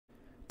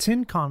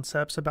10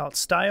 concepts about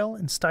style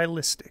and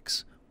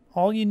stylistics.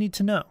 All you need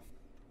to know.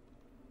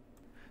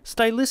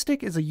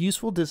 Stylistic is a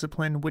useful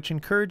discipline which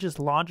encourages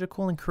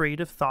logical and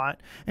creative thought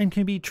and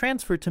can be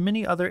transferred to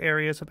many other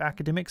areas of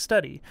academic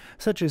study,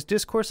 such as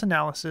discourse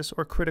analysis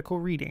or critical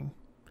reading.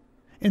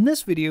 In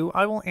this video,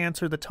 I will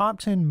answer the top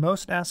 10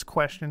 most asked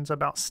questions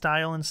about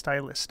style and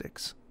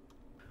stylistics.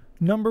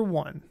 Number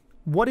 1.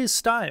 What is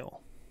style?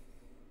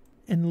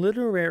 In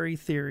literary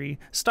theory,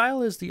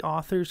 style is the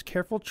author's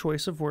careful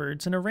choice of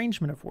words and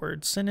arrangement of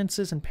words,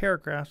 sentences, and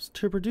paragraphs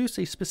to produce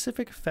a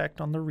specific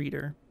effect on the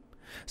reader.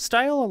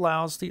 Style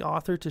allows the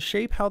author to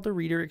shape how the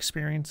reader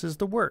experiences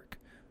the work.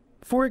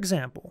 For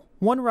example,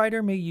 one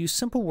writer may use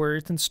simple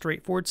words and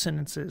straightforward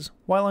sentences,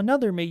 while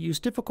another may use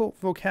difficult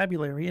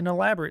vocabulary and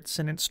elaborate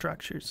sentence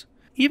structures.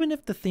 Even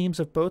if the themes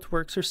of both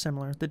works are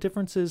similar, the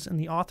differences in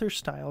the author's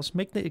styles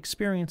make the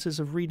experiences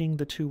of reading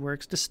the two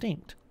works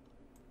distinct.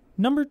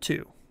 Number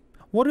 2.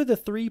 What are the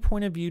 3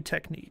 point of view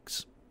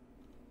techniques?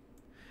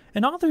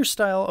 An author's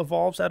style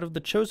evolves out of the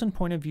chosen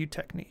point of view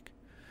technique.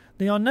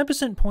 The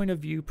omnipotent point of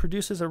view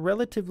produces a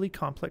relatively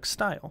complex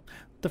style.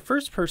 The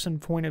first-person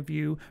point of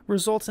view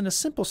results in a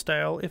simple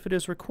style if it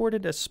is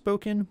recorded as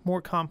spoken, more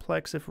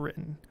complex if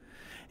written.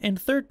 And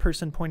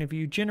third-person point of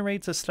view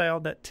generates a style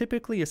that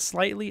typically is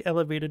slightly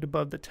elevated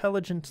above the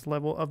intelligence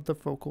level of the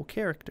focal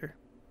character.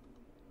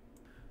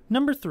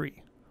 Number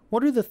 3.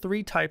 What are the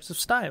 3 types of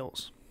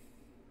styles?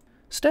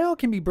 Style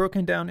can be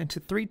broken down into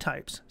 3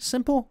 types: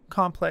 simple,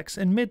 complex,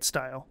 and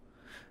mid-style.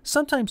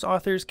 Sometimes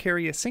authors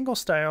carry a single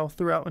style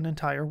throughout an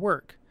entire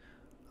work.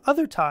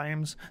 Other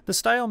times, the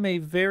style may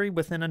vary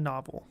within a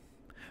novel.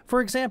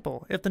 For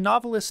example, if the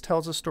novelist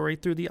tells a story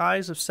through the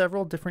eyes of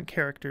several different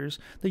characters,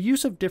 the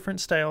use of different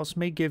styles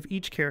may give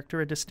each character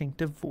a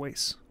distinctive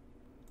voice.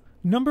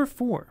 Number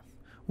 4.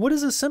 What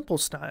is a simple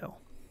style?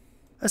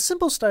 A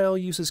simple style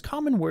uses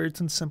common words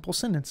and simple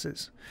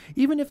sentences,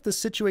 even if the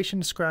situation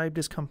described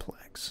is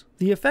complex.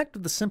 The effect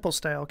of the simple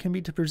style can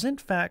be to present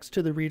facts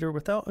to the reader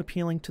without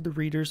appealing to the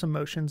reader's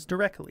emotions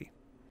directly.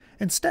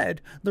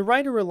 Instead, the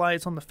writer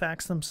relies on the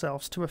facts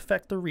themselves to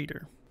affect the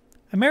reader.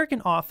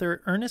 American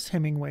author Ernest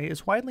Hemingway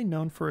is widely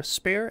known for a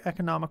spare,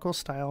 economical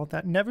style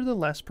that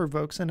nevertheless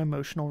provokes an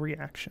emotional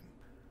reaction.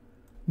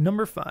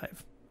 Number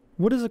 5.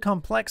 What is a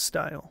complex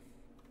style?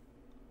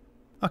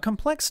 A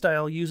complex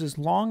style uses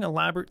long,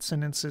 elaborate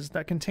sentences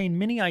that contain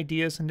many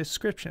ideas and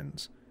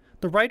descriptions.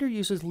 The writer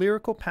uses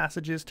lyrical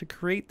passages to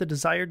create the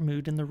desired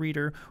mood in the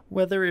reader,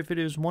 whether if it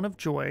is one of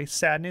joy,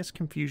 sadness,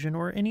 confusion,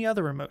 or any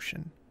other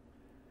emotion.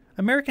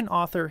 American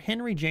author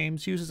Henry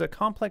James uses a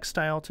complex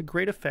style to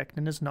great effect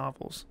in his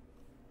novels.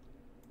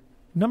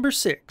 Number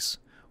 6.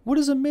 What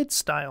is a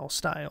mid-style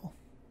style?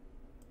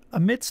 A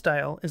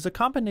mid-style is a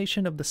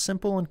combination of the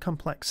simple and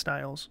complex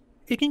styles.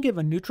 It can give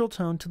a neutral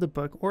tone to the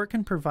book, or it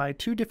can provide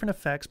 2 different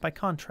effects by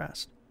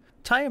contrast.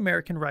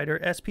 Thai-American writer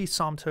S.P.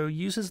 Somto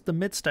uses the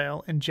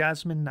mid-style in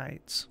Jasmine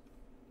Nights.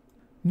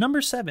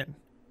 Number 7.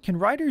 Can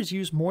writers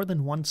use more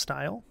than one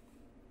style?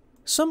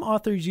 Some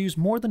authors use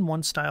more than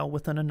one style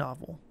within a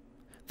novel.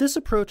 This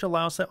approach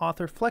allows the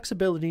author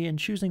flexibility in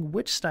choosing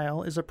which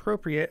style is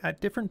appropriate at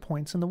different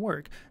points in the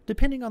work,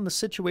 depending on the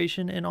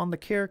situation and on the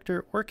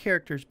character or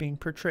characters being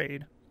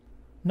portrayed.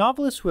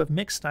 Novelists who have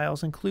mixed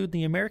styles include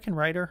the American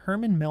writer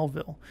Herman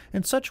Melville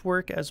in such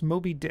work as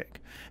Moby Dick,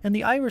 and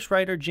the Irish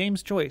writer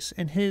James Joyce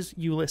in his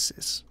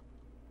Ulysses.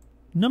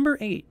 Number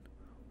 8.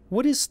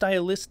 What is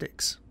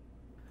stylistics?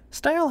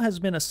 Style has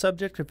been a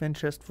subject of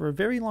interest for a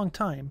very long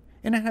time,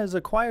 and it has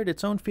acquired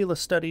its own field of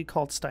study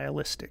called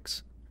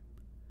stylistics.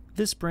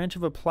 This branch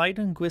of applied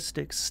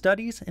linguistics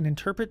studies and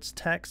interprets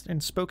text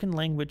and spoken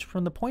language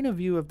from the point of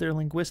view of their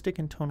linguistic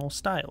and tonal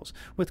styles,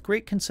 with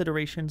great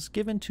considerations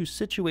given to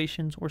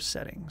situations or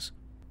settings.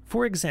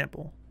 For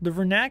example, the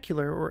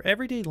vernacular or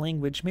everyday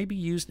language may be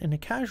used in a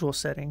casual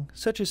setting,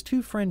 such as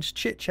 2 friends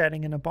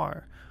chit-chatting in a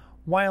bar,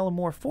 while a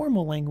more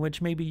formal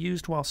language may be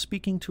used while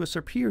speaking to a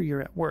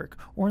superior at work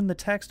or in the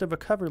text of a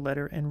cover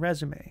letter and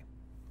resume.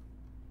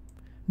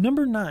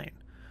 Number 9.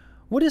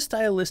 What is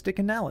stylistic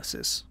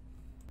analysis?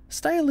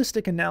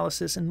 Stylistic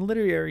analysis in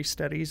literary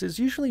studies is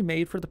usually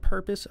made for the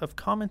purpose of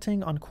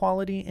commenting on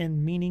quality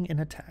and meaning in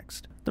a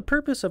text. The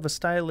purpose of a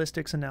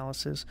stylistics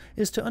analysis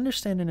is to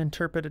understand and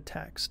interpret a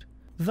text.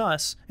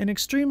 Thus, an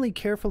extremely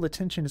careful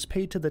attention is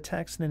paid to the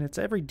text in its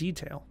every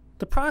detail.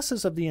 The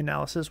process of the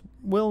analysis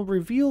will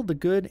reveal the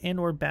good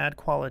and/or bad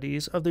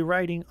qualities of the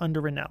writing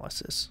under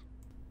analysis.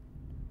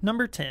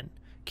 Number 10.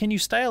 Can you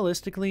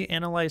stylistically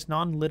analyze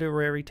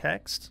non-literary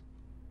texts?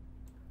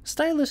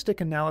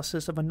 Stylistic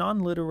analysis of a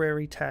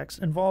non-literary text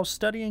involves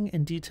studying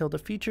in detail the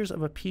features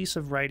of a piece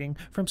of writing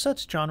from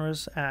such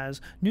genres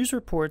as news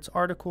reports,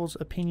 articles,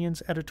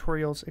 opinions,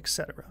 editorials,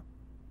 etc.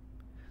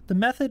 The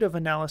method of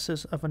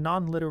analysis of a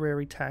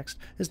non-literary text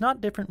is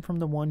not different from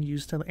the one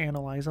used to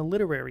analyze a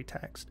literary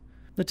text.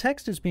 The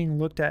text is being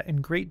looked at in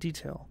great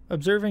detail,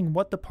 observing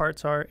what the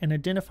parts are and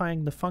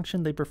identifying the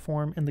function they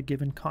perform in the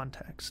given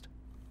context.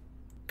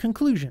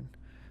 Conclusion.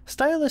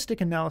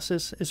 Stylistic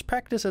analysis is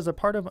practiced as a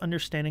part of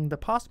understanding the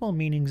possible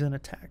meanings in a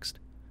text.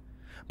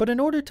 But in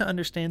order to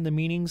understand the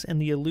meanings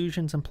and the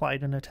illusions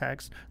implied in a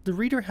text, the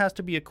reader has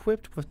to be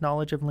equipped with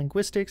knowledge of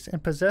linguistics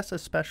and possess a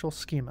special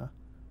schema.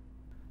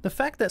 The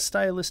fact that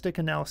stylistic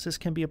analysis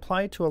can be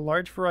applied to a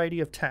large variety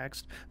of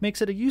text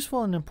makes it a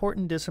useful and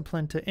important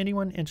discipline to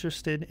anyone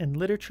interested in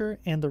literature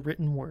and the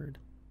written word.